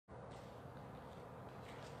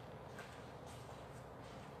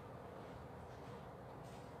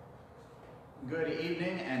Good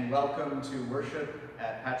evening and welcome to worship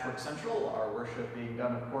at Patchwork Central. Our worship being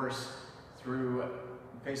done, of course, through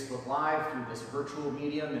Facebook Live, through this virtual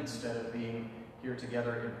medium instead of being here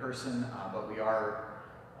together in person, but we are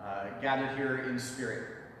gathered here in spirit.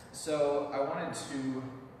 So I wanted to,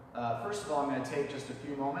 first of all, I'm going to take just a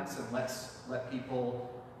few moments and let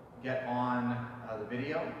people get on the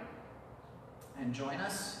video and join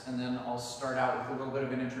us, and then I'll start out with a little bit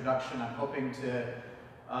of an introduction. I'm hoping to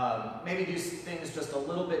maybe do things just a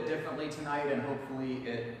little bit differently tonight, and hopefully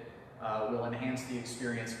it will enhance the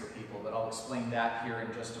experience for people, but I'll explain that here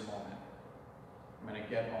in just a moment. I'm going to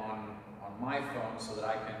get on my phone so that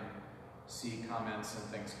I can see comments and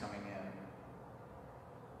things coming in.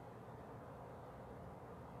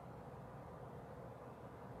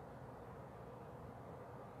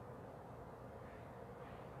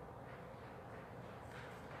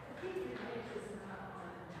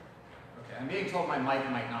 I'm being told my mic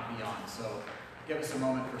might not be on, so give us a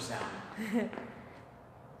moment for sound.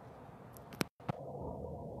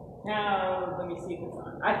 Now, let me see if it's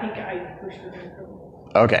on. I think I pushed it in.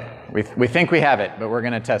 Okay, we think we have it, but we're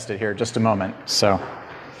going to test it here in just a moment. So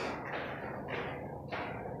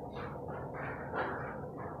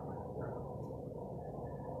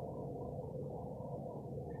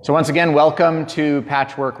once again, welcome to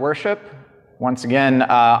Patchwork Worship. Once again,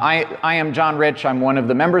 I am John Rich. I'm one of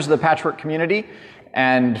the members of the Patchwork community.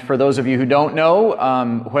 And for those of you who don't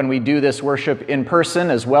know, when we do this worship in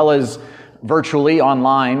person as well as virtually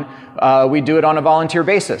online, we do it on a volunteer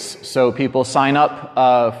basis. So people sign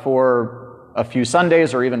up for a few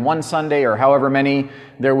Sundays or even one Sunday or however many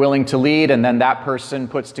they're willing to lead. And then that person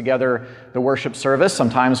puts together the worship service,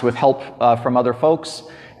 sometimes with help from other folks,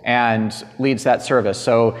 and leads that service.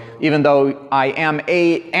 So even though I am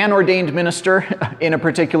an ordained minister in a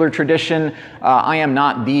particular tradition, I am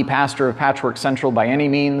not the pastor of Patchwork Central by any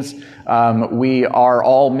means. We are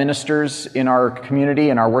all ministers in our community,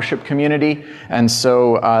 in our worship community, and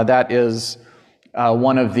so that is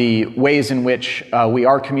one of the ways in which we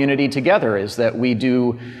are community together, is that we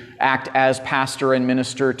do act as pastor and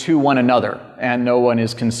minister to one another, and no one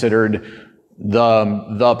is considered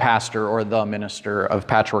the pastor or the minister of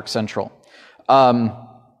Patchwork Central.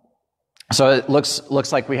 So it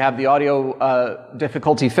looks like we have the audio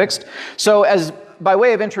difficulty fixed. So as by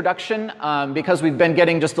way of introduction, because we've been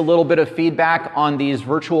getting just a little bit of feedback on these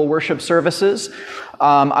virtual worship services,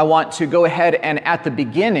 I want to go ahead and at the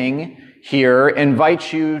beginning here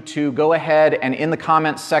invite you to go ahead and in the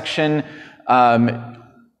comments section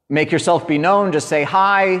make yourself be known. Just say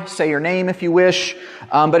hi, say your name if you wish.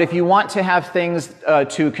 But if you want to have things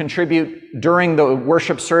to contribute during the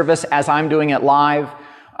worship service as I'm doing it live,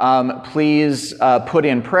 please put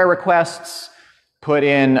in prayer requests, put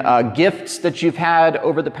in gifts that you've had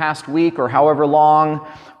over the past week or however long,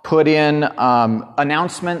 put in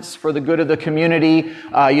announcements for the good of the community.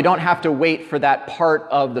 You don't have to wait for that part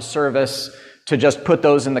of the service to just put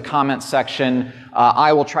those in the comments section.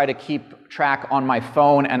 I will try to keep track on my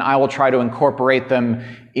phone, and I will try to incorporate them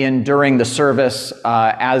in during the service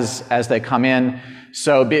as they come in.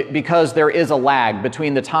 So because there is a lag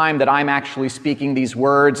between the time that I'm actually speaking these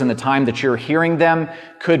words and the time that you're hearing them,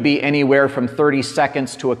 could be anywhere from 30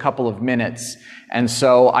 seconds to a couple of minutes. And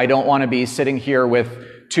so I don't want to be sitting here with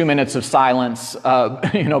 2 minutes of silence,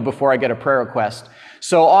 before I get a prayer request.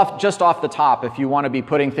 So just off the top, if you want to be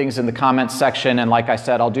putting things in the comments section, and like I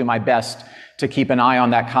said, I'll do my best to keep an eye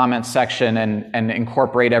on that comment section and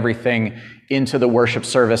incorporate everything into the worship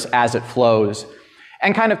service as it flows.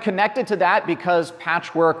 And kind of connected to that, because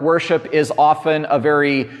Patchwork worship is often a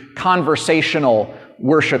very conversational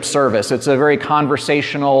worship service. It's a very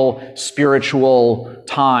conversational, spiritual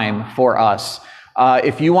time for us.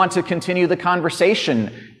 If you want to continue the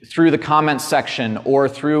conversation through the comments section or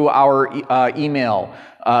through our email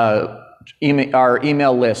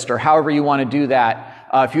list, or however you want to do that,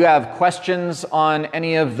 if you have questions on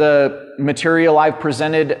any of the material I've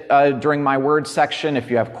presented during my word section,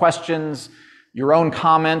 if you have questions, your own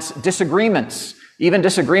comments, disagreements, even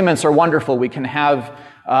disagreements are wonderful. We can have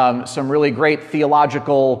some really great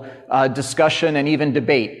theological discussion and even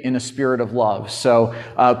debate in a spirit of love. So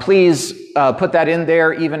please put that in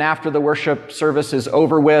there even after the worship service is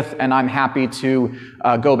over with, and I'm happy to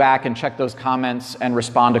go back and check those comments and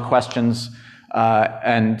respond to questions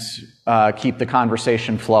and keep the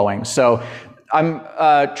conversation flowing. So I'm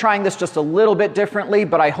trying this just a little bit differently,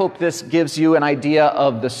 but I hope this gives you an idea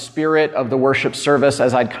of the spirit of the worship service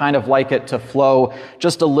as I'd kind of like it to flow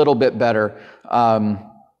just a little bit better.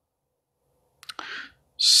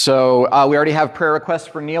 So we already have prayer requests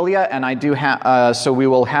for Nelia, and I do have, so we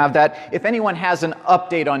will have that. If anyone has an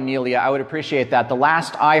update on Nelia, I would appreciate that. The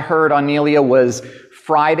last I heard on Nelia was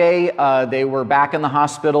Friday. They were back in the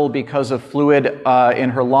hospital because of fluid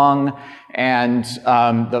in her lung, and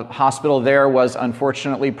the hospital there was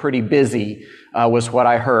unfortunately pretty busy, was what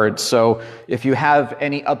I heard. So if you have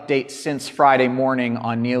any updates since Friday morning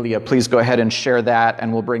on Nelia, please go ahead and share that,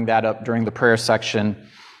 and we'll bring that up during the prayer section.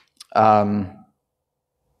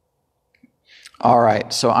 All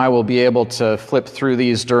right, so I will be able to flip through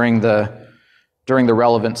these during the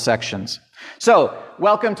relevant sections. So,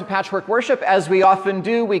 welcome to Patchwork Worship. As we often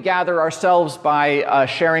do, we gather ourselves by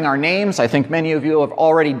sharing our names. I think many of you have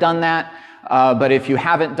already done that, but if you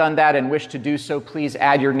haven't done that and wish to do so, please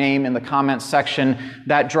add your name in the comments section.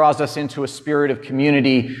 That draws us into a spirit of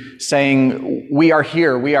community, saying we are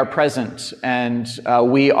here, we are present, and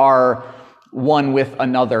we are one with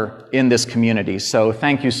another in this community. So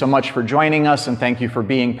thank you so much for joining us, and thank you for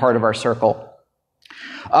being part of our circle.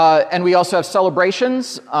 And we also have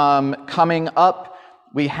celebrations coming up.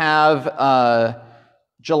 We have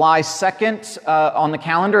July 2nd on the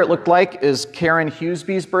calendar, it looked like, is Karen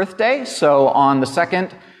Hughesby's birthday. So on the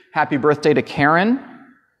 2nd, happy birthday to Karen.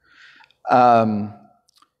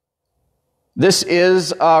 This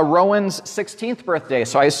is Rowan's 16th birthday,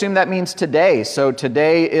 so I assume that means today. So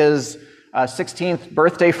today is 16th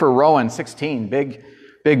birthday for Rowan, 16,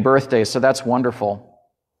 big birthday, so that's wonderful.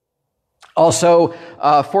 Also,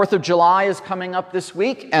 4th of July is coming up this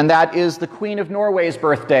week, and that is the Queen of Norway's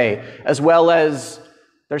birthday, as well as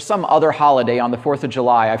there's some other holiday on the 4th of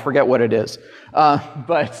July, I forget what it is,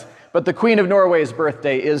 but the Queen of Norway's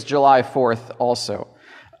birthday is July 4th also.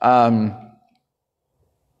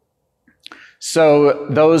 So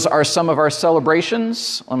those are some of our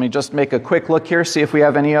celebrations. Let me just make a quick look here, see if we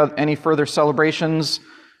have any further celebrations,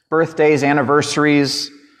 birthdays,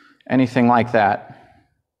 anniversaries, anything like that.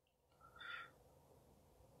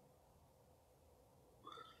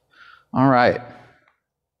 All right.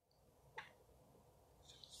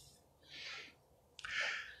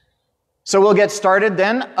 So we'll get started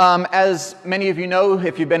then. As many of you know,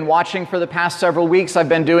 if you've been watching for the past several weeks, I've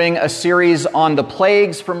been doing a series on the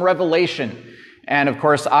plagues from Revelation. And of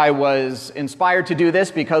course, I was inspired to do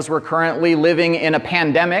this because we're currently living in a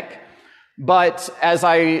pandemic. But as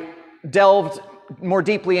I delved more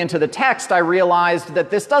deeply into the text, I realized that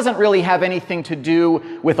this doesn't really have anything to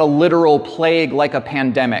do with a literal plague like a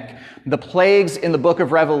pandemic. The plagues in the book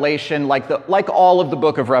of Revelation, like all of the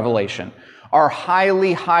book of Revelation, are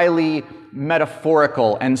highly, highly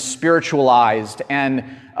metaphorical and spiritualized and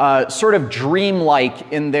sort of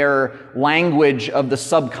dreamlike in their language of the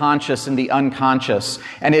subconscious and the unconscious.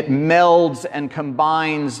 And it melds and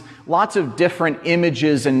combines lots of different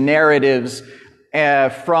images and narratives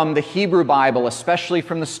from the Hebrew Bible, especially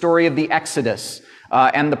from the story of the Exodus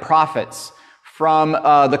and the prophets, from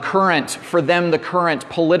the current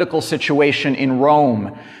political situation in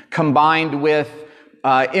Rome, combined with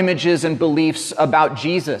images and beliefs about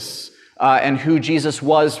Jesus and who Jesus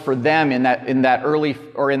was for them in that early,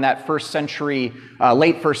 or in that first century,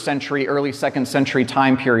 late first century, early second century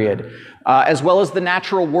time period, as well as the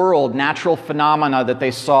natural world, natural phenomena that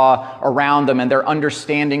they saw around them, and their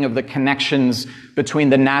understanding of the connections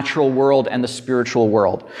between the natural world and the spiritual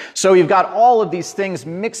world. So you've got all of these things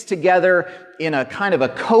mixed together in a kind of a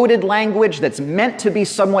coded language that's meant to be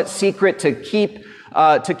somewhat secret, to keep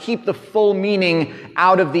the full meaning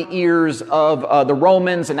out of the ears of the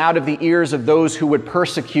Romans and out of the ears of those who would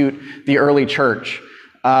persecute the early church,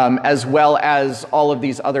 as well as all of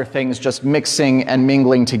these other things just mixing and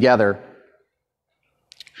mingling together.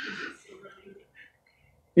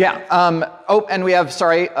 Yeah. And we have,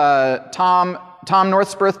 Tom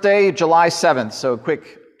North's birthday, July 7th. So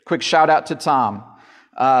quick shout out to Tom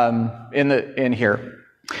in here.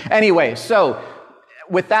 Anyway, so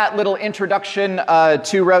with that little introduction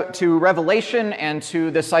to Revelation and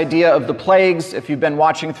to this idea of the plagues, if you've been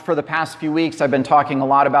watching for the past few weeks, I've been talking a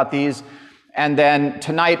lot about these. And then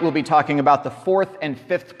tonight we'll be talking about the 4th and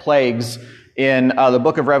 5th plagues in the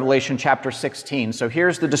book of Revelation, chapter 16. So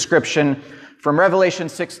here's the description from Revelation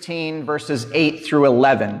 16, verses 8 through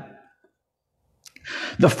 11.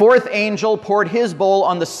 The 4th angel poured his bowl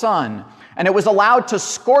on the sun, and it was allowed to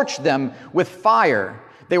scorch them with fire.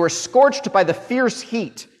 They were scorched by the fierce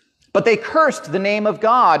heat, but they cursed the name of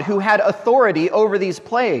God who had authority over these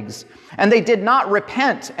plagues, and they did not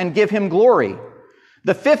repent and give him glory.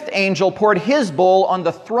 The 5th angel poured his bowl on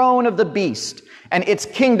the throne of the beast, and its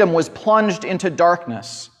kingdom was plunged into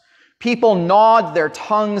darkness. People gnawed their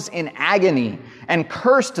tongues in agony and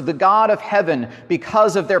cursed the God of heaven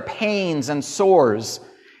because of their pains and sores.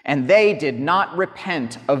 and they did not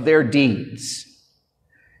repent of their deeds.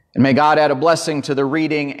 And may God add a blessing to the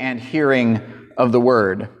reading and hearing of the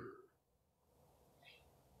word.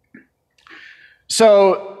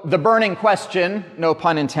 So the burning question, no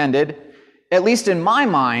pun intended, at least in my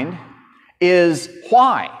mind, is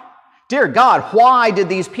why? Dear God, why did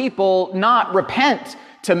these people not repent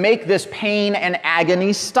to make this pain and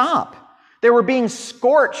agony stop? They were being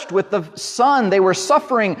scorched with the sun. They were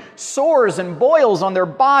suffering sores and boils on their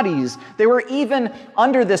bodies. They were even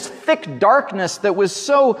under this thick darkness that was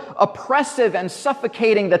so oppressive and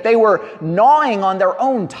suffocating that they were gnawing on their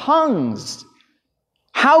own tongues.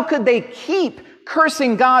 How could they keep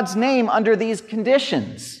cursing God's name under these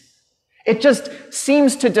conditions? It just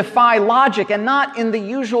seems to defy logic, and not in the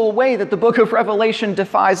usual way that the book of Revelation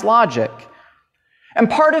defies logic. And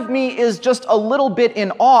part of me is just a little bit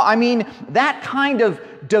in awe. I mean, that kind of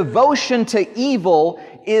devotion to evil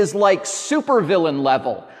is like supervillain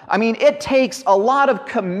level. I mean, it takes a lot of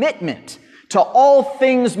commitment to all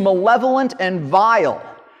things malevolent and vile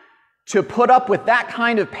to put up with that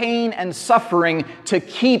kind of pain and suffering to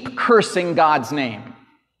keep cursing God's name.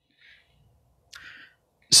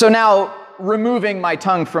 So now, removing my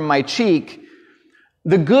tongue from my cheek,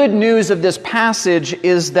 the good news of this passage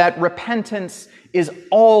is that repentance is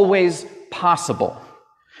always possible.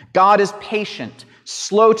 God is patient,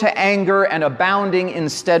 slow to anger, and abounding in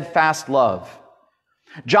steadfast love.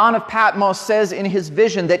 John of Patmos says in his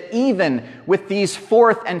vision that even with these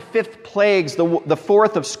fourth and fifth plagues, the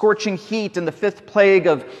fourth of scorching heat and the fifth plague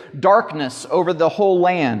of darkness over the whole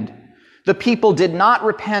land, the people did not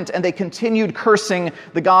repent and they continued cursing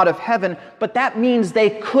the God of heaven, but that means they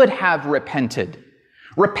could have repented.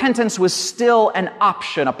 Repentance was still an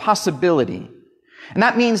option, a possibility. And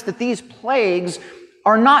that means that these plagues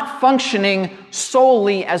are not functioning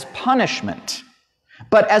solely as punishment,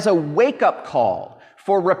 but as a wake-up call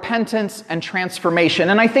for repentance and transformation.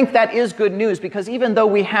 And I think that is good news, because even though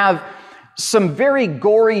we have some very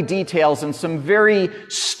gory details and some very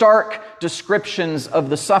stark descriptions of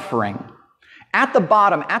the suffering, at the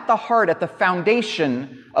bottom, at the heart, at the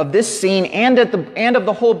foundation of this scene and of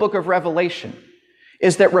the whole book of Revelation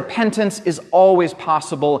is that repentance is always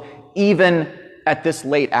possible, even at this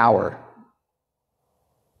late hour.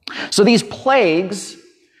 So these plagues,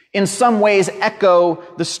 in some ways, echo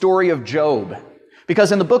the story of Job.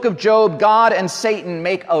 Because in the book of Job, God and Satan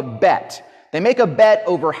make a bet. They make a bet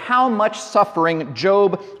over how much suffering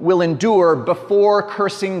Job will endure before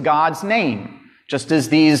cursing God's name, just as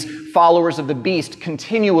these followers of the beast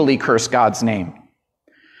continually curse God's name.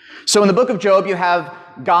 So in the book of Job, you have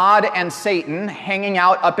God and Satan hanging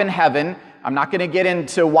out up in heaven. I'm not going to get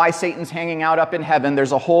into why Satan's hanging out up in heaven.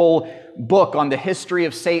 There's a whole book on the history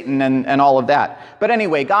of Satan and all of that. But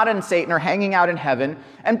anyway, God and Satan are hanging out in heaven,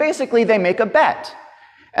 and basically they make a bet.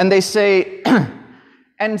 And they say,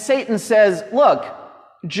 and Satan says, look,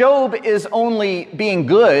 Job is only being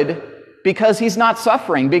good because he's not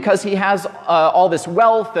suffering, because he has all this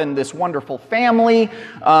wealth and this wonderful family.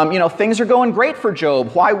 Things are going great for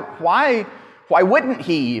Job. Why wouldn't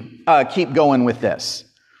he keep going with this?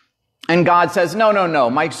 And God says, no,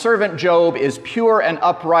 my servant Job is pure and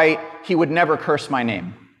upright. He would never curse my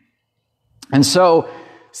name. And so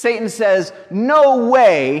Satan says, no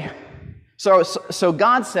way. So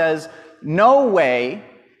God says, no way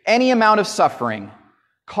any amount of suffering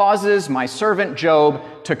causes my servant Job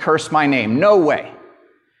to curse my name. No way.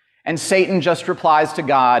 And Satan just replies to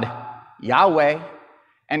God, Yahweh,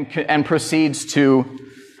 and proceeds to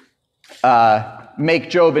make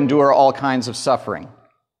Job endure all kinds of suffering.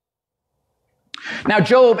 Now,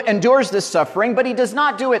 Job endures this suffering, but he does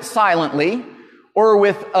not do it silently or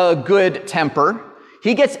with a good temper.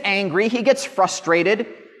 He gets angry. He gets frustrated.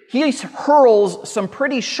 He hurls some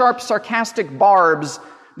pretty sharp, sarcastic barbs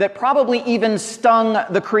that probably even stung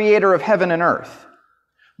the creator of heaven and earth.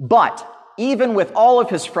 But even with all of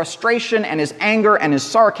his frustration and his anger and his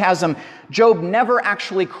sarcasm, Job never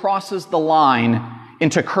actually crosses the line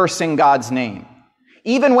into cursing God's name.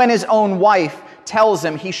 Even when his own wife tells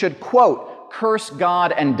him he should, quote, curse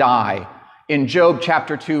God and die, in Job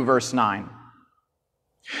chapter 2, verse 9.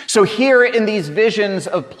 So here in these visions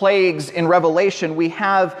of plagues in Revelation, we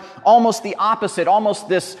have almost the opposite, almost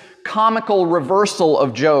this comical reversal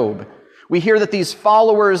of Job. We hear that these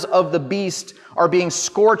followers of the beast are being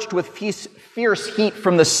scorched with fierce heat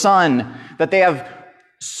from the sun, that they have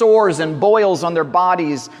sores and boils on their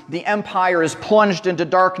bodies. The empire is plunged into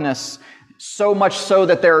darkness, so much so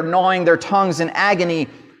that they're gnawing their tongues in agony.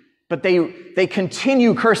 But they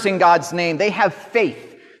continue cursing God's name. They have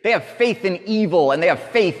faith. They have faith in evil, and they have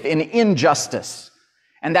faith in injustice.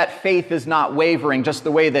 And that faith is not wavering, just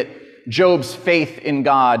the way that Job's faith in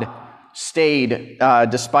God stayed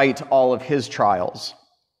despite all of his trials.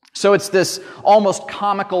 So it's this almost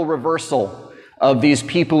comical reversal of these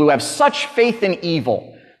people who have such faith in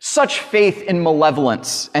evil, such faith in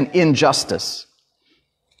malevolence and injustice.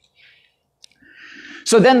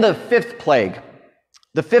 So then the fifth plague.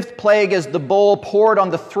 The fifth plague is the bowl poured on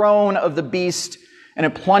the throne of the beast, and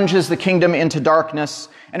it plunges the kingdom into darkness.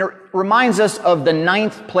 And it reminds us of the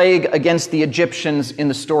ninth plague against the Egyptians in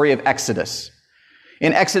the story of Exodus.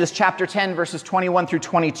 In Exodus chapter 10, verses 21 through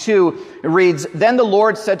 22, it reads, "Then the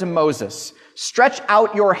Lord said to Moses, 'Stretch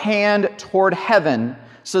out your hand toward heaven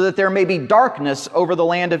so that there may be darkness over the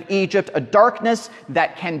land of Egypt, a darkness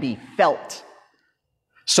that can be felt.'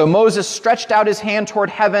 So Moses stretched out his hand toward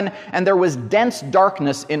heaven, and there was dense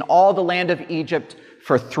darkness in all the land of Egypt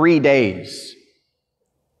for 3 days."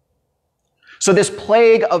 So this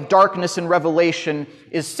plague of darkness in Revelation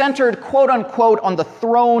is centered, quote unquote, on the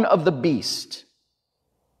throne of the beast,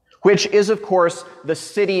 which is, of course, the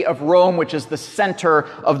city of Rome, which is the center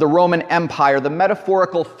of the Roman Empire, the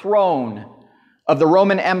metaphorical throne of the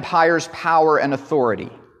Roman Empire's power and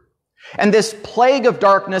authority. And this plague of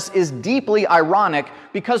darkness is deeply ironic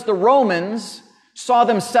because the Romans saw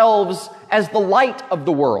themselves as the light of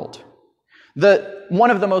the world. One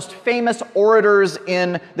of the most famous orators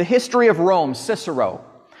in the history of Rome, Cicero.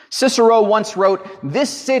 Cicero once wrote, "This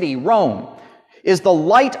city, Rome, is the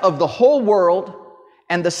light of the whole world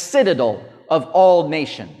and the citadel of all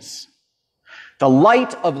nations." The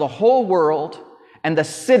light of the whole world and the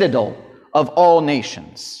citadel of all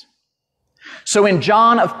nations. So in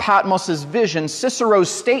John of Patmos's vision, Cicero's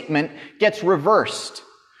statement gets reversed,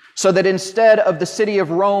 so that instead of the city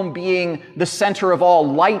of Rome being the center of all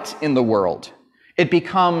light in the world, it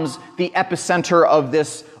becomes the epicenter of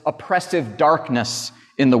this oppressive darkness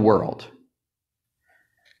in the world.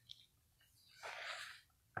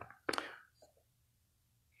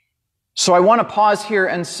 So I want to pause here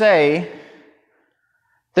and say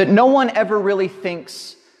that no one ever really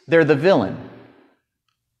thinks they're the villain.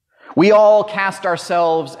 We all cast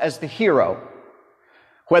ourselves as the hero,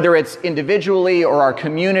 whether it's individually or our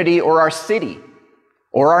community or our city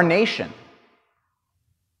or our nation.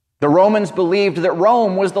 The Romans believed that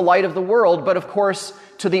Rome was the light of the world, but of course,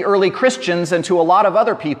 to the early Christians and to a lot of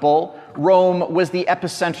other people, Rome was the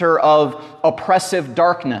epicenter of oppressive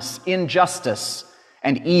darkness, injustice,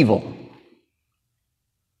 and evil.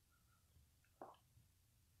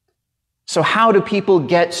 So how do people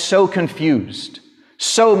get so confused,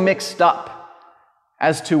 so mixed up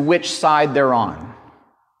as to which side they're on?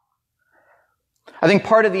 I think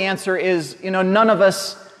part of the answer is, none of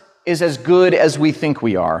us is as good as we think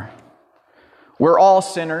we are. We're all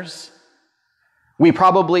sinners. We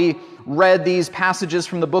probably read these passages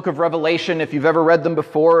from the book of Revelation, if you've ever read them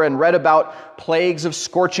before, and read about plagues of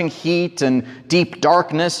scorching heat and deep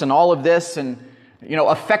darkness and all of this, and,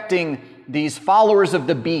 affecting these followers of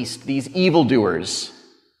the beast, these evildoers.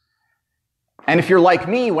 And if you're like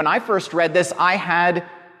me, when I first read this, I had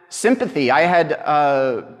sympathy. I had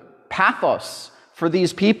pathos for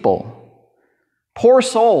these people. Poor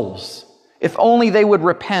souls, if only they would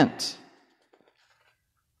repent.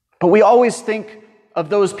 But we always think of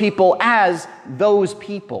those people as those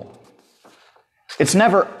people. It's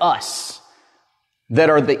never us that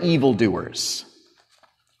are the evildoers.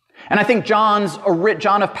 And I think John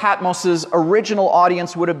of Patmos's original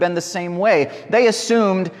audience would have been the same way. They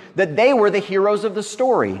assumed that they were the heroes of the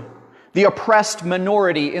story, the oppressed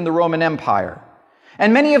minority in the Roman Empire.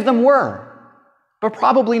 And many of them were, but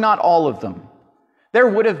probably not all of them. There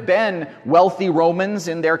would have been wealthy Romans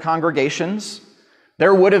in their congregations.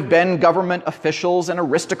 There would have been government officials and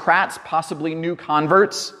aristocrats, possibly new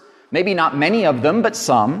converts. Maybe not many of them, but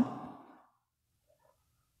some.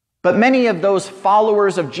 But many of those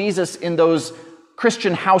followers of Jesus in those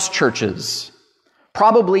Christian house churches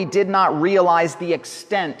probably did not realize the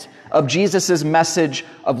extent of Jesus' message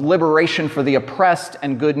of liberation for the oppressed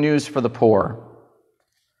and good news for the poor.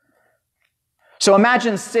 So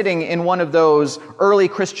imagine sitting in one of those early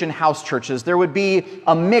Christian house churches. There would be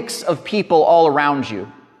a mix of people all around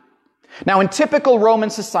you. Now, in typical Roman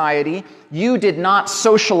society, you did not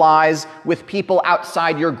socialize with people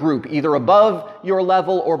outside your group, either above your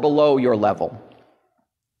level or below your level.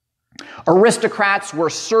 Aristocrats were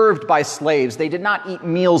served by slaves. They did not eat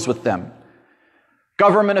meals with them.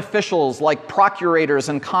 Government officials like procurators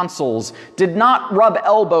and consuls did not rub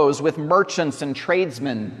elbows with merchants and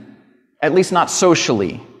tradesmen, at least not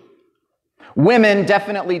socially. Women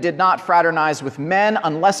definitely did not fraternize with men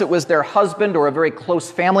unless it was their husband or a very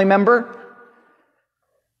close family member.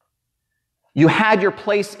 You had your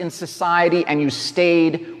place in society and you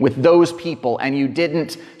stayed with those people and you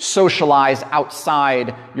didn't socialize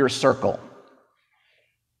outside your circle.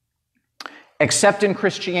 Except in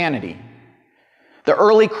Christianity. The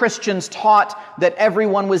early Christians taught that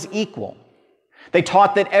everyone was equal. They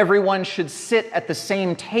taught that everyone should sit at the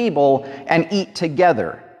same table and eat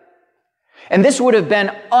together. And this would have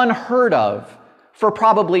been unheard of for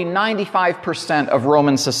probably 95% of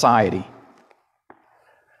Roman society.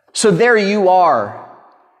 So there you are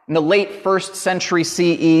in the late 1st century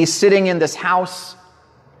CE, sitting in this house.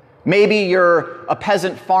 Maybe you're a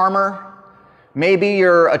peasant farmer. Maybe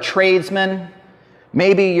you're a tradesman.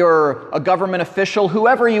 Maybe you're a government official.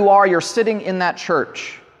 Whoever you are, you're sitting in that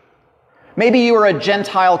church. Maybe you were a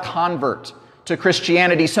Gentile convert to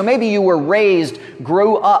Christianity. So maybe you were raised,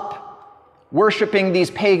 grew up worshiping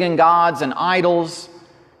these pagan gods and idols,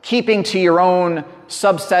 keeping to your own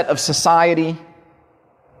subset of society.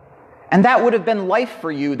 And that would have been life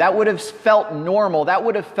for you. That would have felt normal. That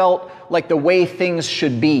would have felt like the way things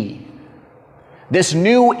should be. This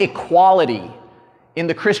new equality in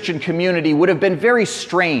the Christian community would have been very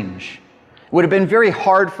strange. It would have been very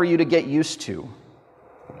hard for you to get used to.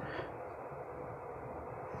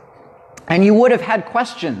 And you would have had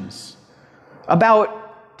questions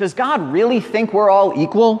about, does God really think we're all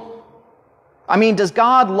equal? I mean, does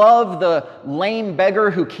God love the lame beggar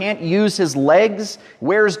who can't use his legs,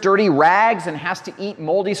 wears dirty rags, and has to eat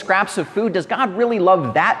moldy scraps of food? Does God really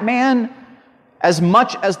love that man as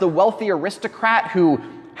much as the wealthy aristocrat who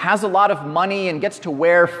has a lot of money and gets to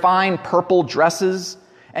wear fine purple dresses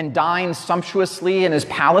and dine sumptuously in his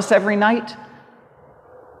palace every night?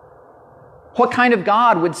 What kind of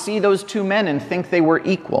God would see those two men and think they were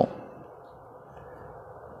equal?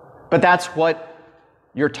 But that's what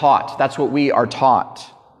you're taught. That's what we are taught,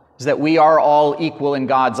 is that we are all equal in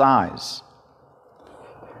God's eyes.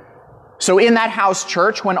 So in that house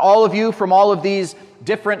church, when all of you from all of these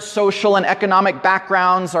different social and economic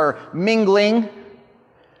backgrounds are mingling,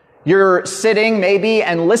 you're sitting maybe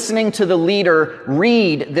and listening to the leader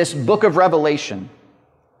read this book of Revelation.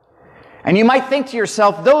 And you might think to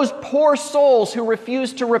yourself, those poor souls who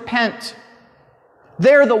refuse to repent,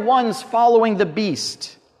 they're the ones following the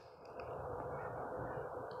beast.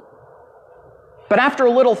 But after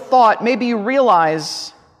a little thought, maybe you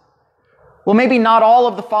realize, well, maybe not all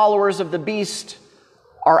of the followers of the beast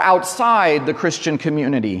are outside the Christian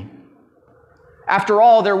community. After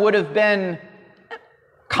all, there would have been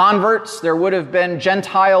converts, there would have been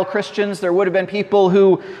Gentile Christians, there would have been people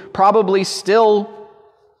who probably still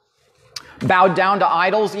bowed down to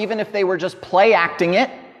idols, even if they were just play acting it,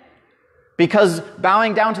 because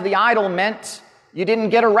bowing down to the idol meant you didn't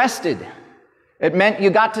get arrested. It meant you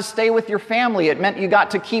got to stay with your family. It meant you got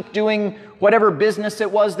to keep doing whatever business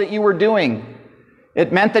it was that you were doing.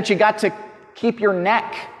 It meant that you got to keep your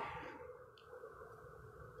neck.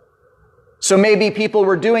 So maybe people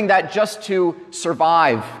were doing that just to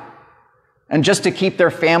survive and just to keep their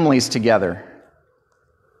families together.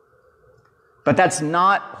 But that's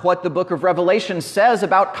not what the book of Revelation says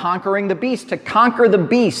about conquering the beast. To conquer the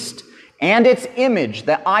beast and its image,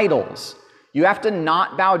 the idols, you have to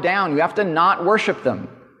not bow down. You have to not worship them,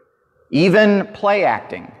 even play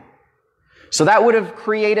acting. So that would have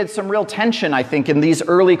created some real tension, I think, in these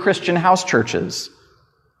early Christian house churches.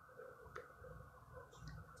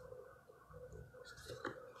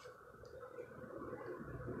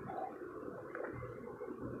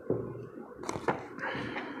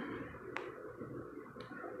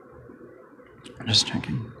 I'm just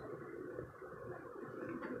checking.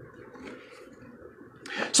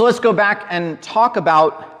 So let's go back and talk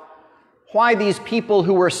about why these people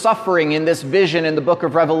who were suffering in this vision in the book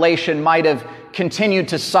of Revelation might have continued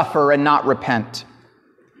to suffer and not repent.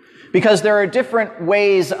 Because there are different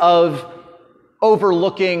ways of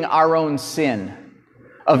overlooking our own sin,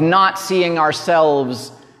 of not seeing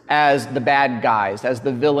ourselves as the bad guys, as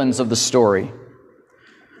the villains of the story.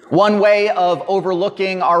 One way of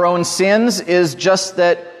overlooking our own sins is just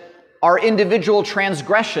that our individual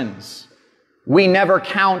transgressions we never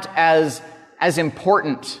count as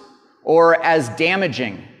important or as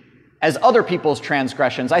damaging as other people's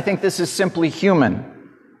transgressions. I think this is simply human.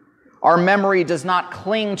 Our memory does not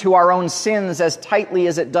cling to our own sins as tightly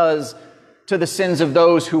as it does to the sins of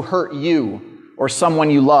those who hurt you or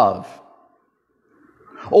someone you love.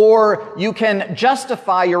 Or you can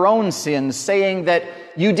justify your own sins saying that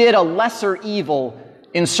you did a lesser evil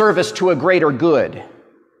in service to a greater good.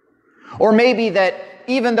 Or maybe that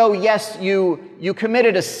even though, yes, you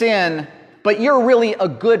committed a sin, but you're really a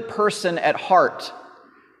good person at heart.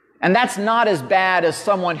 And that's not as bad as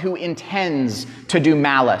someone who intends to do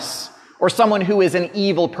malice or someone who is an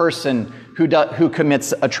evil person who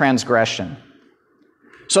commits a transgression.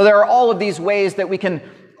 So there are all of these ways that we can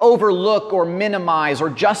overlook or minimize or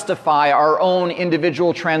justify our own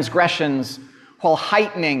individual transgressions while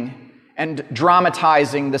heightening and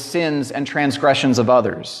dramatizing the sins and transgressions of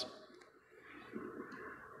others.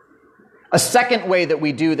 A second way that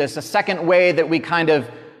we do this, a second way that we kind of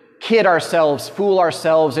kid ourselves, fool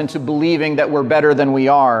ourselves into believing that we're better than we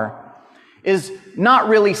are, is not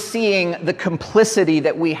really seeing the complicity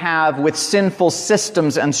that we have with sinful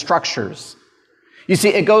systems and structures. You see,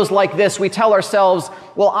 it goes like this. We tell ourselves,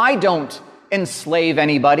 well, I don't enslave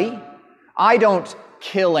anybody. I don't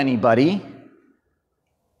kill anybody.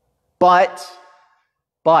 But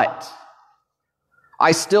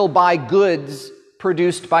I still buy goods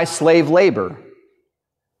produced by slave labor.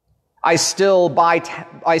 I still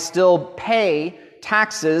pay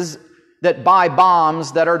taxes that buy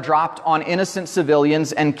bombs that are dropped on innocent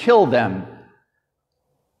civilians and kill them.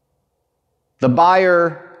 The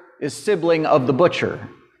buyer is sibling of the butcher.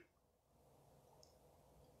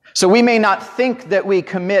 So we may not think that we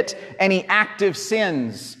commit any active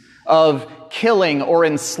sins of killing or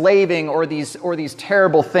enslaving or these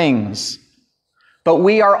terrible things, but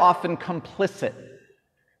we are often complicit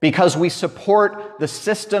because we support the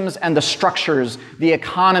systems and the structures, the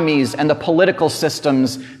economies and the political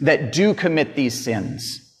systems that do commit these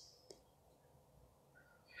sins.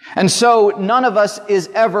 And so none of us is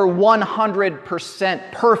ever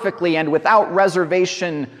 100% perfectly and without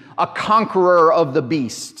reservation a conqueror of the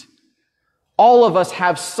beast. All of us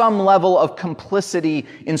have some level of complicity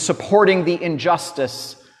in supporting the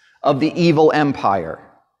injustice of the evil empire,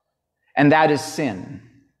 and that is sin.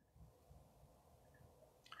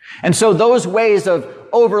 And so those ways of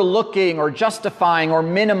overlooking or justifying or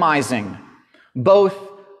minimizing both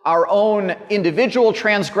our own individual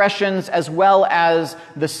transgressions as well as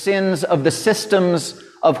the sins of the systems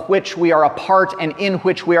of which we are a part and in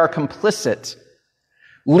which we are complicit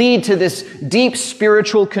lead to this deep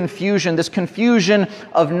spiritual confusion, this confusion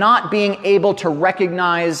of not being able to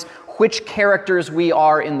recognize which characters we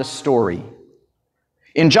are in the story.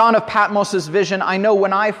 In John of Patmos' vision, I know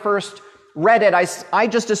when I first read it, I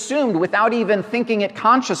just assumed, without even thinking it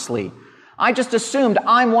consciously, I just assumed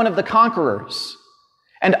I'm one of the conquerors,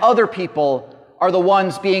 and other people are the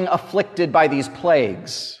ones being afflicted by these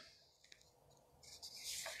plagues.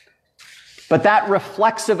 But that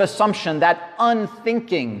reflexive assumption, that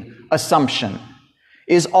unthinking assumption,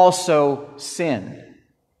 is also sin.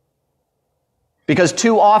 Because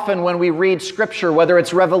too often when we read Scripture, whether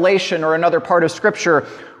it's Revelation or another part of Scripture,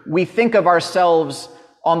 we think of ourselves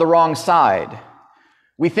on the wrong side.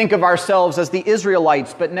 We think of ourselves as the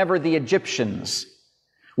Israelites, but never the Egyptians.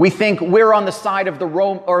 We think we're on the side of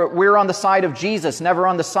we're on the side of Jesus, never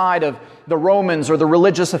on the side of the Romans or the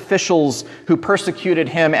religious officials who persecuted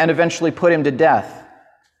him and eventually put him to death.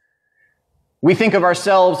 We think of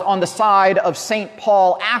ourselves on the side of St.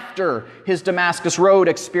 Paul after his Damascus Road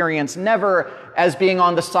experience, never as being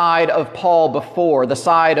on the side of Paul before, the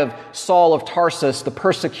side of Saul of Tarsus, the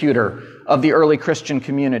persecutor of the early Christian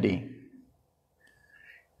community.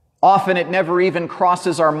 Often it never even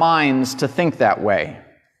crosses our minds to think that way.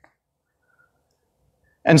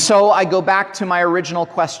 And so I go back to my original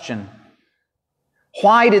question.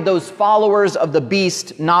 Why did those followers of the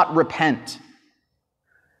beast not repent?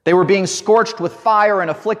 They were being scorched with fire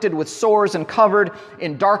and afflicted with sores and covered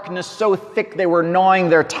in darkness so thick they were gnawing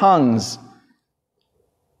their tongues.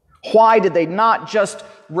 Why did they not just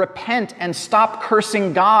repent and stop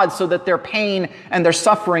cursing God so that their pain and their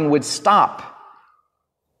suffering would stop?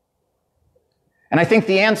 And I think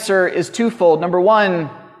the answer is twofold. Number one,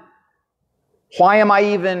 why am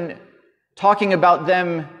I even talking about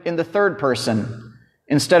them in the third person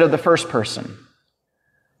instead of the first person?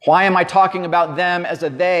 Why am I talking about them as a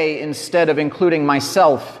they instead of including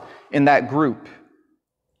myself in that group?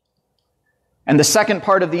 And the second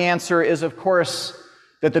part of the answer is, of course,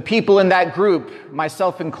 that the people in that group,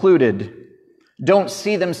 myself included, don't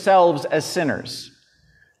see themselves as sinners,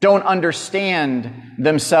 don't understand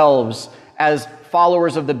themselves as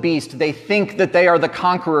followers of the beast. They think that they are the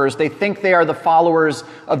conquerors. They think they are the followers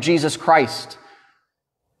of Jesus Christ.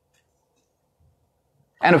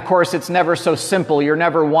 And of course, it's never so simple. You're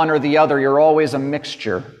never one or the other. You're always a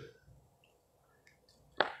mixture.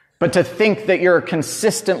 But to think that you're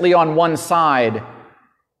consistently on one side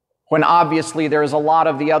when obviously there's a lot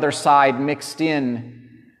of the other side mixed in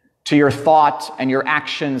to your thought and your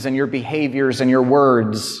actions and your behaviors and your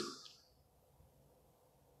words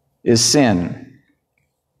is sin.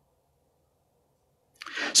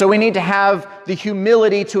 So we need to have the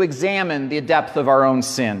humility to examine the depth of our own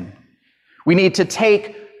sin. We need to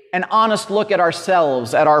take an honest look at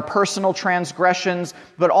ourselves, at our personal transgressions,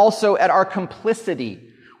 but also at our complicity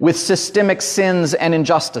with systemic sins and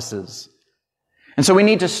injustices. And so we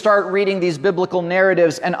need to start reading these biblical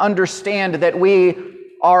narratives and understand that we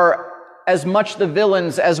are as much the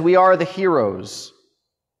villains as we are the heroes.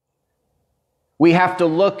 We have to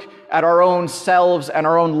look at our own selves and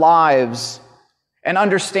our own lives and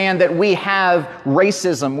understand that we have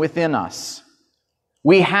racism within us.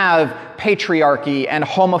 We have patriarchy and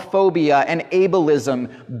homophobia and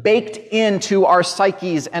ableism baked into our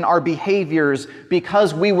psyches and our behaviors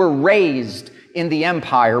because we were raised in the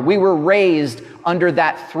empire. We were raised under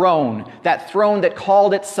that throne that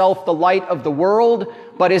called itself the light of the world,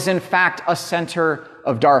 but is in fact a center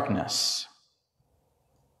of darkness.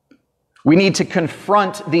 We need to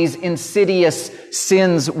confront these insidious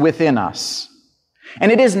sins within us.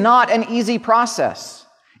 And it is not an easy process.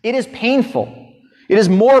 It is painful. It is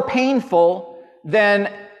more painful than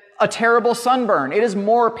a terrible sunburn. It is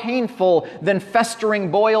more painful than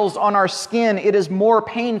festering boils on our skin. It is more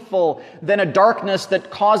painful than a darkness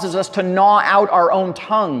that causes us to gnaw out our own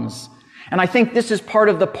tongues. And I think this is part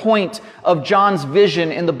of the point of John's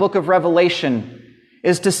vision in the book of Revelation,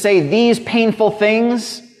 is to say these painful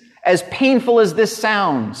things, as painful as this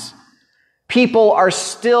sounds, people are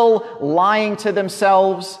still lying to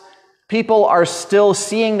themselves. People are still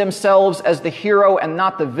seeing themselves as the hero and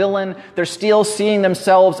not the villain. They're still seeing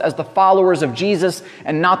themselves as the followers of Jesus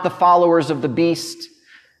and not the followers of the beast.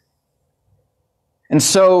 And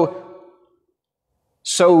so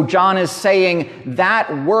John is saying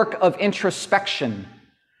that work of introspection,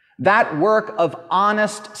 that work of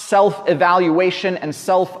honest self-evaluation and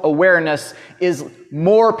self-awareness is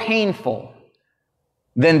more painful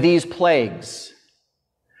than these plagues.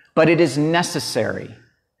 But it is necessary.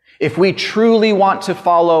 If we truly want to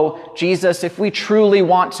follow Jesus, if we truly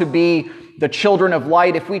want to be the children of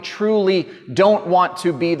light, if we truly don't want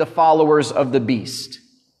to be the followers of the beast,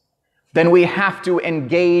 then we have to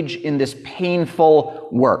engage in this painful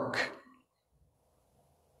work.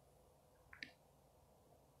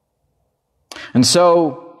 And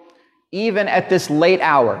so, even at this late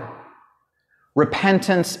hour,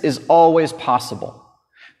 repentance is always possible.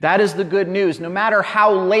 That is the good news. No matter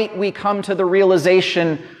how late we come to the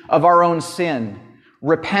realization of our own sin,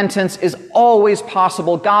 repentance is always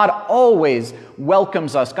possible. God always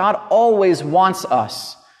welcomes us. God always wants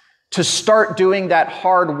us to start doing that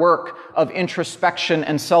hard work of introspection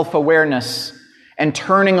and self-awareness and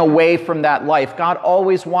turning away from that life. God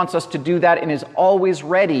always wants us to do that and is always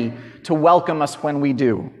ready to welcome us when we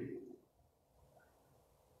do.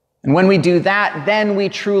 And when we do that, then we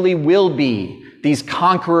truly will be these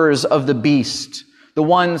conquerors of the beast, the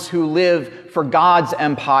ones who live for God's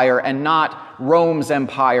empire and not Rome's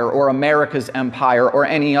empire or America's empire or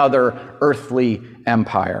any other earthly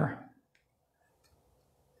empire.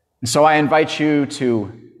 And so I invite you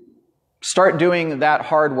to start doing that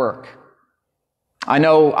hard work. I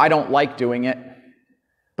know I don't like doing it,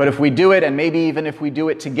 but if we do it, and maybe even if we do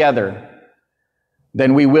it together,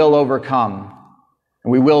 then we will overcome,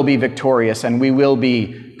 and we will be victorious, and we will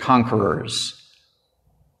be conquerors.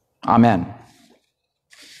 Amen.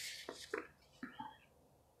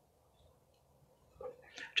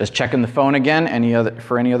 Just checking the phone again.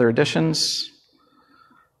 For any other additions?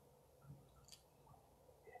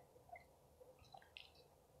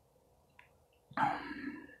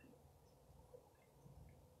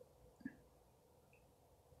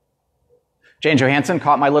 Jane Johansson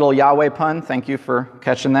caught my little Yahweh pun. Thank you for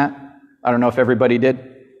catching that. I don't know if everybody did.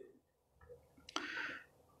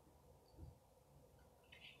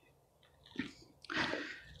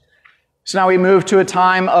 So now we move to a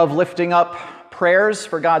time of lifting up prayers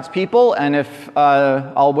for God's people. And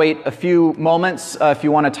I'll wait a few moments if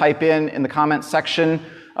you want to type in the comments section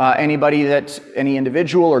any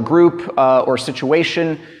individual or group or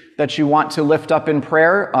situation that you want to lift up in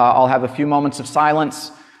prayer. I'll have a few moments of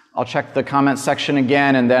silence. I'll check the comments section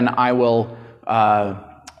again, and then I will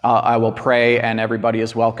pray, and everybody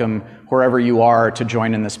is welcome, wherever you are, to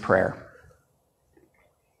join in this prayer.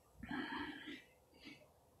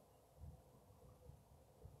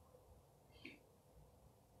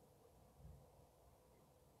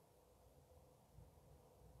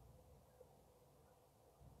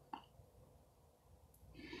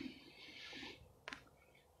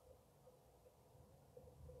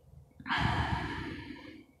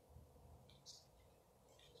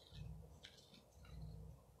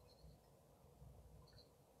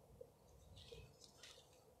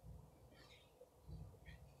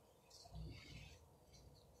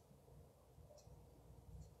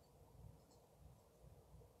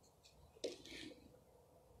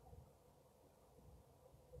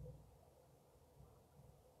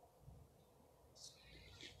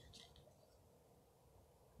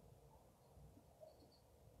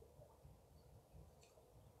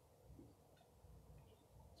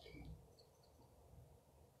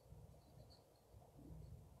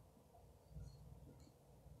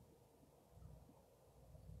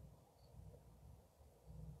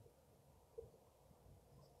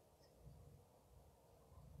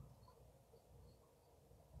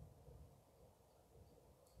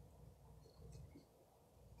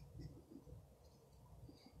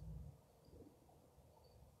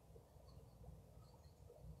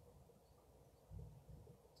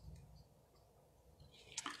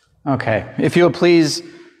 Okay, if you will please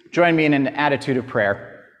join me in an attitude of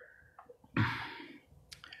prayer.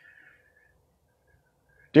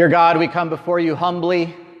 Dear God, we come before you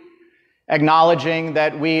humbly, acknowledging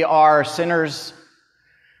that we are sinners,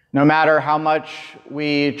 no matter how much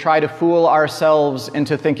we try to fool ourselves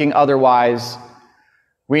into thinking otherwise.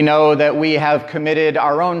 We know that we have committed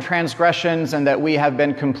our own transgressions and that we have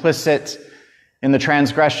been complicit in the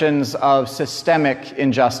transgressions of systemic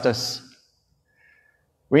injustice.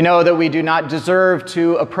 We know that we do not deserve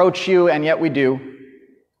to approach you, and yet we do.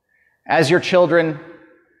 As your children,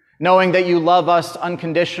 knowing that you love us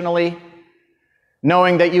unconditionally,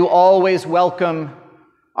 knowing that you always welcome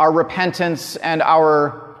our repentance and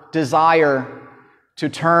our desire to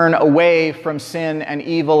turn away from sin and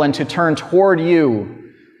evil and to turn toward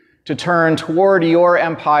you, to turn toward your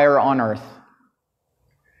empire on earth.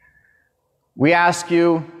 We ask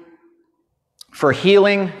you for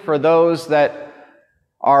healing for those that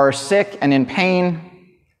are sick and in pain.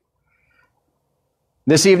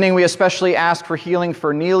 This evening we especially ask for healing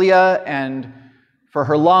for Nelia and for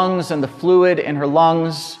her lungs and the fluid in her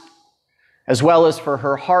lungs, as well as for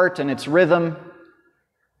her heart and its rhythm,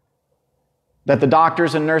 that the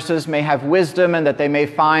doctors and nurses may have wisdom and that they may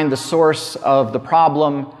find the source of the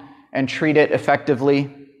problem and treat it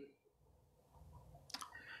effectively.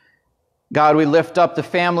 God, we lift up the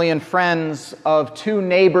family and friends of two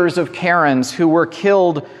neighbors of Karen's who were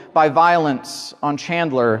killed by violence on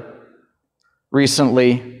Chandler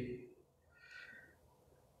recently.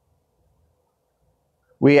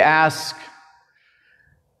 We ask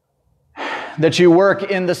that you work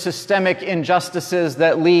in the systemic injustices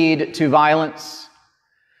that lead to violence,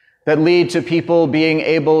 that lead to people being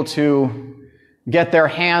able to get their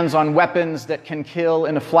hands on weapons that can kill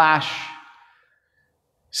in a flash,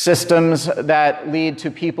 systems that lead to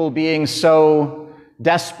people being so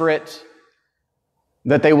desperate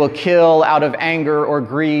that they will kill out of anger or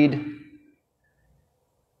greed.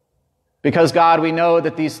 Because, God, we know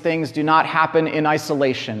that these things do not happen in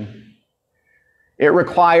isolation. It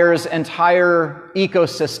requires entire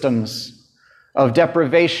ecosystems of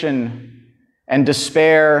deprivation and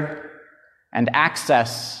despair and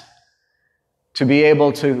access to be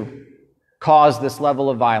able to cause this level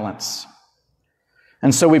of violence.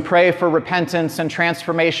 And so we pray for repentance and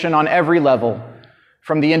transformation on every level,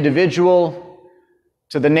 from the individual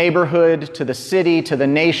to the neighborhood, to the city, to the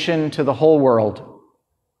nation, to the whole world.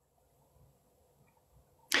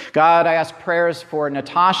 God, I ask prayers for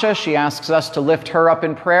Natasha. She asks us to lift her up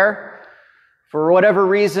in prayer. For whatever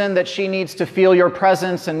reason that she needs to feel your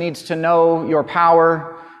presence and needs to know your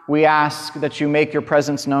power, we ask that you make your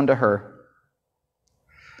presence known to her.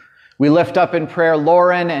 We lift up in prayer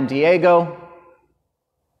Lauren and Diego.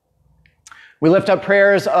 We lift up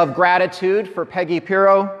prayers of gratitude for Peggy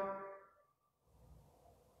Pirro.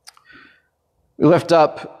 We lift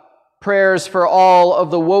up prayers for all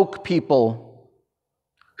of the woke people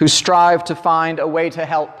who strive to find a way to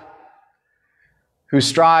help, who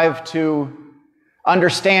strive to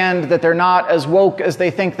understand that they're not as woke as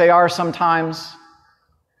they think they are sometimes,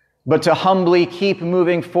 but to humbly keep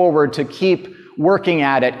moving forward, to keep working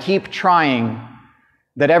at it, keep trying,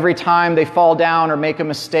 that every time they fall down or make a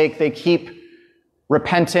mistake, they keep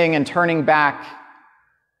repenting and turning back.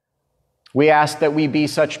 We ask that we be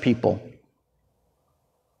such people.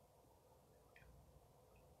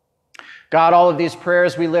 God, all of these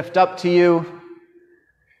prayers we lift up to you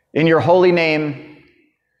in your holy name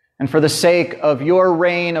and for the sake of your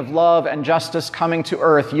reign of love and justice coming to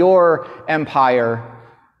earth, your empire,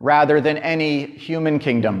 rather than any human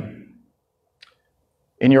kingdom.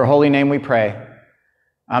 In your holy name we pray.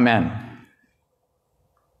 Amen.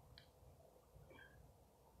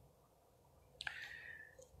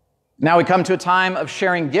 Now we come to a time of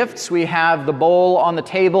sharing gifts. We have the bowl on the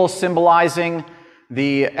table symbolizing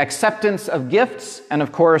the acceptance of gifts. And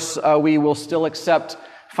of course, we will still accept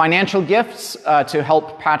financial gifts to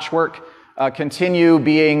help Patchwork continue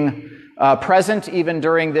being present even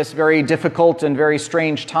during this very difficult and very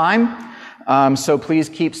strange time. So please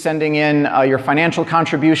keep sending in your financial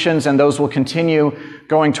contributions, and those will continue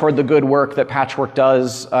going toward the good work that Patchwork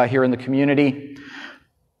does here in the community.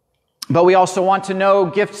 But we also want to know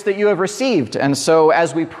gifts that you have received. And so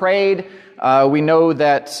as we prayed, we know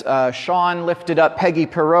that Sean lifted up Peggy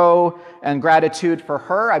Pirro and gratitude for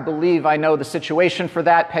her. I believe I know the situation for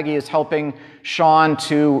that. Peggy is helping Sean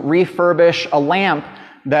to refurbish a lamp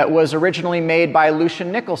that was originally made by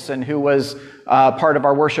Lucian Nicholson, who was part of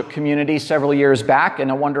our worship community several years back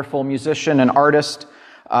and a wonderful musician and artist.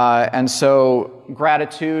 And so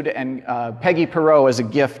gratitude and Peggy Pirro as a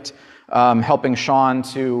gift, helping Sean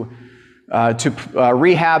to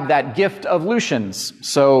rehab that gift of Lucian's.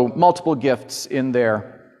 So multiple gifts in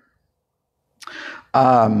there.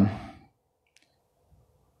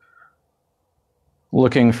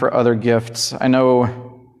 Looking for other gifts.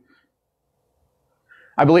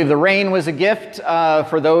 I believe the rain was a gift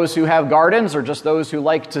for those who have gardens or just those who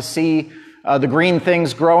like to see the green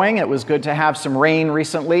things growing. It was good to have some rain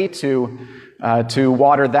recently to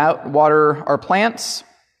water our plants.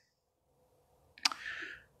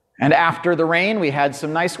 And after the rain, we had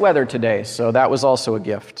some nice weather today, so that was also a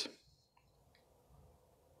gift.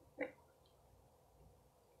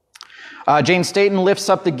 Jane Staten lifts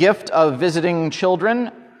up the gift of visiting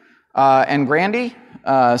children and Grandy.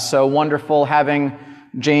 So wonderful having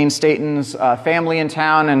Jane Staten's family in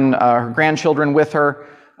town and her grandchildren with her.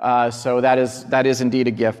 So that is indeed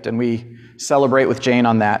a gift, and we celebrate with Jane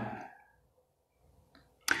on that.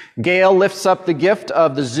 Gail lifts up the gift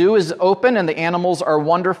of the zoo is open and the animals are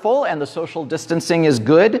wonderful and the social distancing is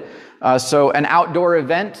good. So an outdoor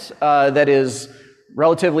event that is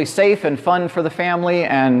relatively safe and fun for the family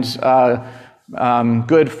and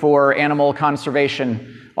good for animal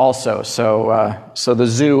conservation also. So the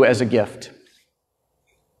zoo as a gift.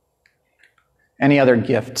 Any other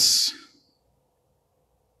gifts?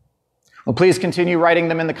 Well, please continue writing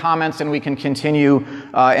them in the comments and we can continue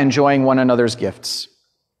enjoying one another's gifts.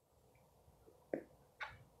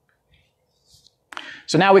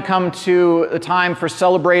 So now we come to the time for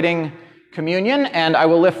celebrating communion, and I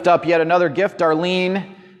will lift up yet another gift. Darlene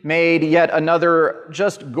made yet another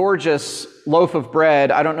just gorgeous loaf of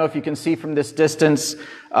bread. I don't know if you can see from this distance,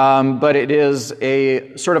 but it is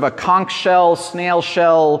a sort of a conch shell, snail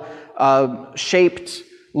shell shaped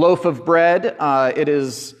loaf of bread. It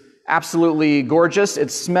is absolutely gorgeous.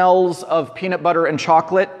 It smells of peanut butter and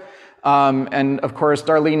chocolate. And of course,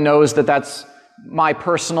 Darlene knows that that's my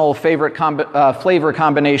personal favorite flavor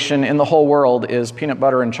combination in the whole world is peanut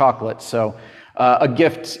butter and chocolate. So a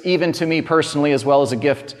gift even to me personally, as well as a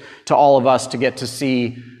gift to all of us to get to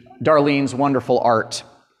see Darlene's wonderful art.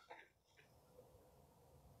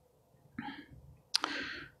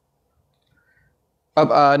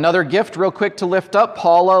 Another gift real quick to lift up.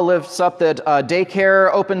 Paula lifts up that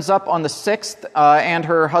daycare opens up on the 6th and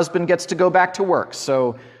her husband gets to go back to work.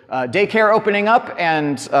 So daycare opening up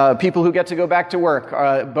and people who get to go back to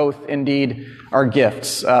work both indeed are gifts.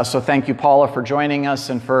 So thank you, Paula, for joining us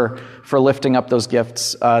and for lifting up those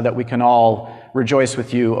gifts that we can all rejoice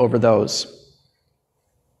with you over those.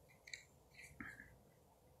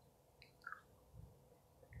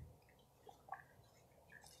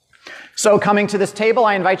 So coming to this table,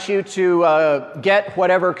 I invite you to get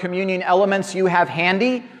whatever communion elements you have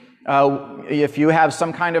handy. If you have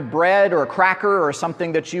some kind of bread or a cracker or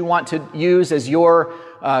something that you want to use as your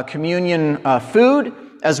communion food,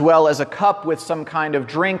 as well as a cup with some kind of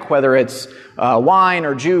drink, whether it's wine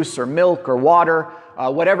or juice or milk or water,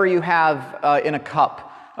 whatever you have in a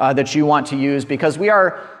cup that you want to use, because we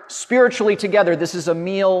are spiritually together. This is a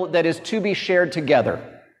meal that is to be shared together.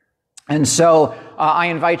 And so I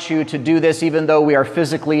invite you to do this even though we are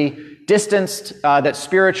physically distanced, that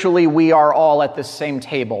spiritually we are all at this same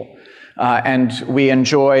table. And we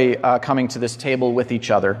enjoy coming to this table with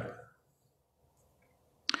each other.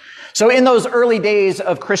 So in those early days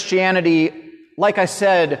of Christianity, like I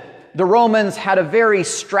said, the Romans had a very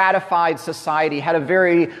stratified society, had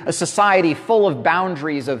a society full of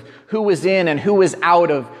boundaries of who was in and who was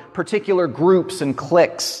out of particular groups and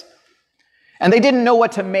cliques. And they didn't know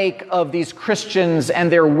what to make of these Christians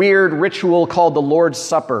and their weird ritual called the Lord's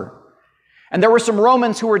Supper. And there were some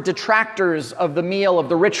Romans who were detractors of the meal, of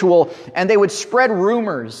the ritual, and they would spread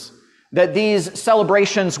rumors that these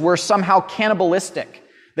celebrations were somehow cannibalistic,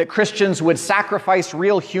 that Christians would sacrifice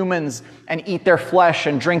real humans and eat their flesh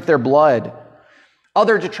and drink their blood.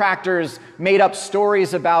 Other detractors made up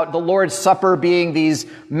stories about the Lord's Supper being these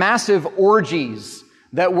massive orgies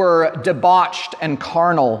that were debauched and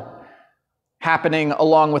carnal, happening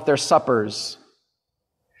along with their suppers.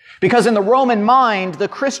 Because in the Roman mind, the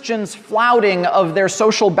Christians' flouting of their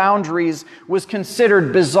social boundaries was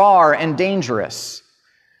considered bizarre and dangerous.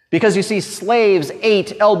 Because you see, slaves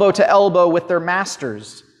ate elbow to elbow with their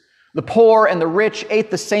masters. The poor and the rich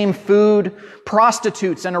ate the same food.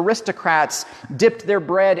 Prostitutes and aristocrats dipped their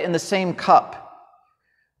bread in the same cup.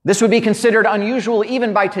 This would be considered unusual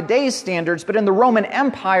even by today's standards, but in the Roman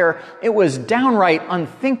Empire, it was downright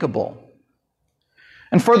unthinkable.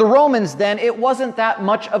 And for the Romans then, it wasn't that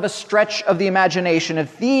much of a stretch of the imagination.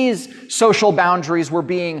 If these social boundaries were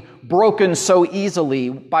being broken so easily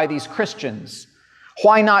by these Christians,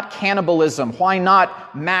 why not cannibalism? Why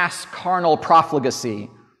not mass carnal profligacy?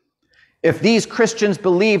 If these Christians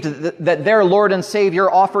believed that their Lord and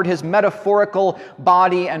Savior offered his metaphorical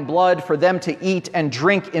body and blood for them to eat and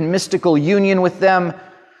drink in mystical union with them,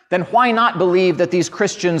 then why not believe that these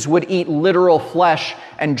Christians would eat literal flesh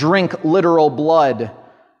and drink literal blood?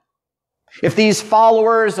 If these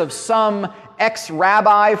followers of some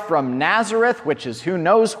ex-rabbi from Nazareth, which is who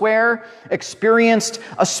knows where, experienced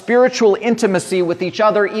a spiritual intimacy with each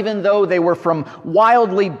other even though they were from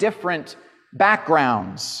wildly different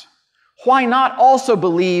backgrounds, why not also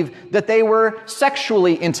believe that they were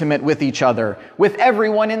sexually intimate with each other, with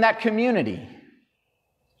everyone in that community?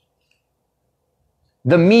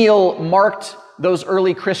 The meal marked those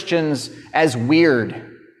early Christians as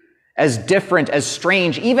weird, as different, as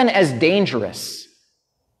strange, even as dangerous.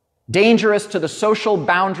 Dangerous to the social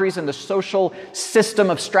boundaries and the social system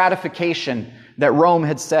of stratification that Rome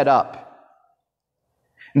had set up.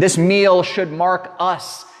 This meal should mark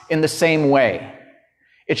us in the same way.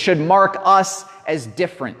 It should mark us as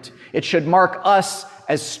different. It should mark us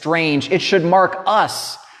as strange. It should mark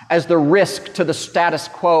us as the risk to the status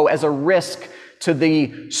quo, as a risk to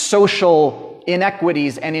the social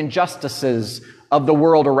inequities and injustices of the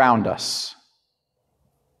world around us.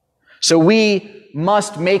 So we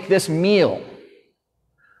must make this meal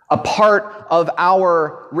a part of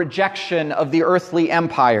our rejection of the earthly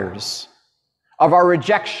empires, of our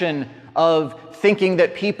rejection of thinking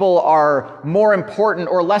that people are more important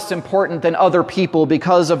or less important than other people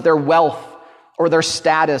because of their wealth or their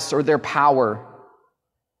status or their power.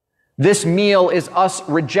 This meal is us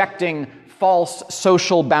rejecting false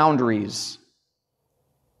social boundaries.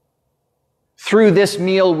 Through this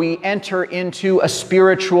meal, we enter into a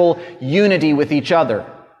spiritual unity with each other.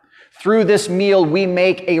 Through this meal, we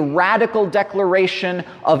make a radical declaration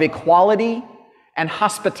of equality and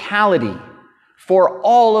hospitality for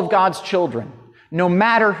all of God's children, no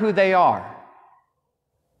matter who they are.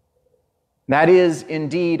 That is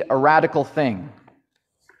indeed a radical thing.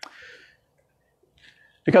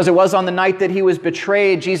 Because it was on the night that he was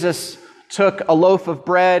betrayed, Jesus took a loaf of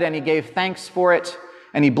bread and he gave thanks for it,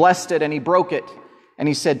 and he blessed it and he broke it, and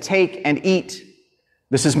he said, "Take and eat.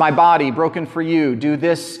 This is my body broken for you. Do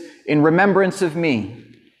this in remembrance of me."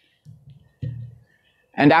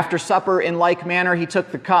 And after supper, in like manner, he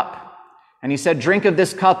took the cup and he said, "Drink of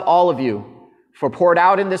this cup, all of you, for poured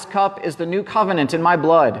out in this cup is the new covenant in my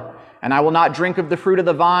blood, and I will not drink of the fruit of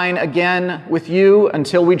the vine again with you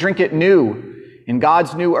until we drink it new in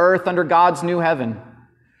God's new earth under God's new heaven."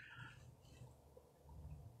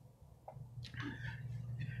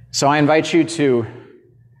 So I invite you to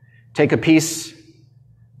take a piece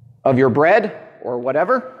of your bread or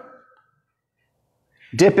whatever,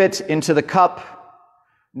 dip it into the cup,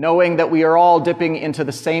 knowing that we are all dipping into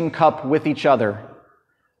the same cup with each other.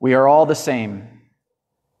 We are all the same,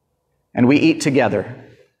 and we eat together.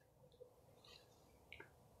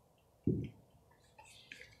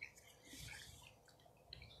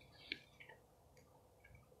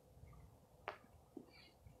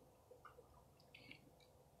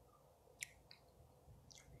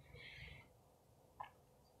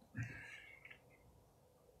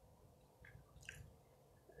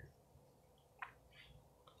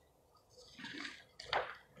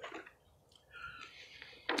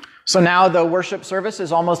 So now the worship service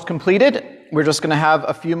is almost completed. We're just going to have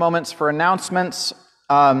a few moments for announcements.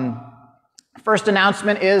 First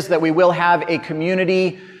announcement is that we will have a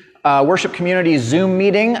worship community Zoom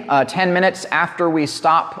meeting 10 minutes after we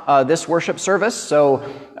stop this worship service. So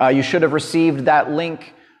you should have received that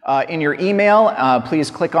link in your email. Please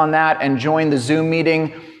click on that and join the Zoom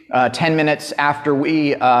meeting 10 minutes after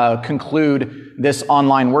we conclude this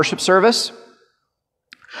online worship service.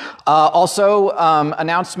 Also,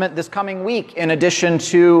 announcement this coming week, in addition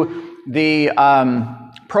to the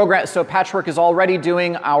program. So Patchwork is already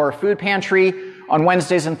doing our food pantry on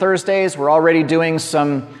Wednesdays and Thursdays. We're already doing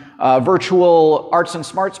some virtual arts and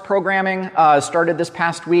smarts programming, started this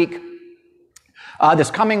past week. This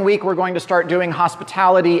coming week, we're going to start doing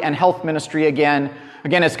hospitality and health ministry again.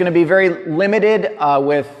 Again, it's going to be very limited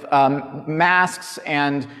with masks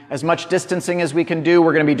and as much distancing as we can do.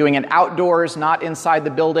 We're going to be doing it outdoors, not inside the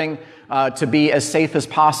building, to be as safe as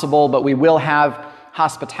possible. But we will have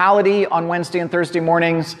hospitality on Wednesday and Thursday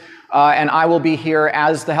mornings, and I will be here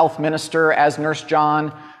as the health minister, as Nurse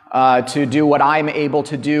John, to do what I'm able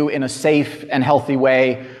to do in a safe and healthy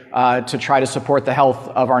way to try to support the health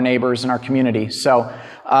of our neighbors and our community. So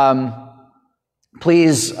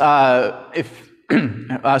please,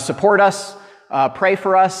 support us, pray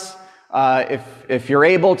for us. If you're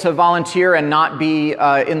able to volunteer and not be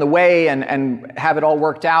in the way and have it all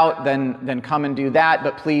worked out, then come and do that.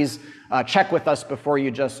 But please check with us before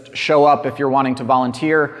you just show up if you're wanting to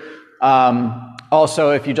volunteer.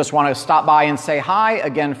 Also, if you just want to stop by and say hi,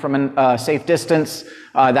 again, from a safe distance,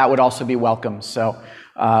 that would also be welcome. So,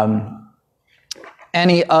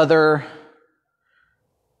 any other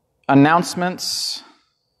announcements?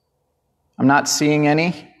 I'm not seeing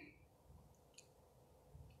any.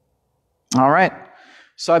 All right.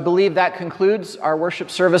 So I believe that concludes our worship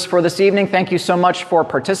service for this evening. Thank you so much for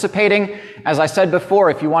participating. As I said before,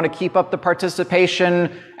 if you want to keep up the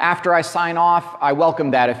participation after I sign off, I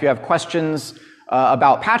welcome that. If you have questions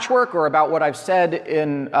about Patchwork or about what I've said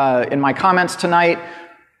in my comments tonight,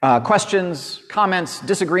 questions, comments,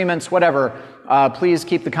 disagreements, whatever, please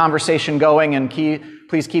keep the conversation going and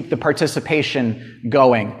please keep the participation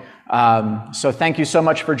going. So thank you so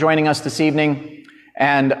much for joining us this evening.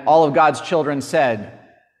 And all of God's children said,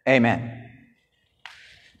 Amen.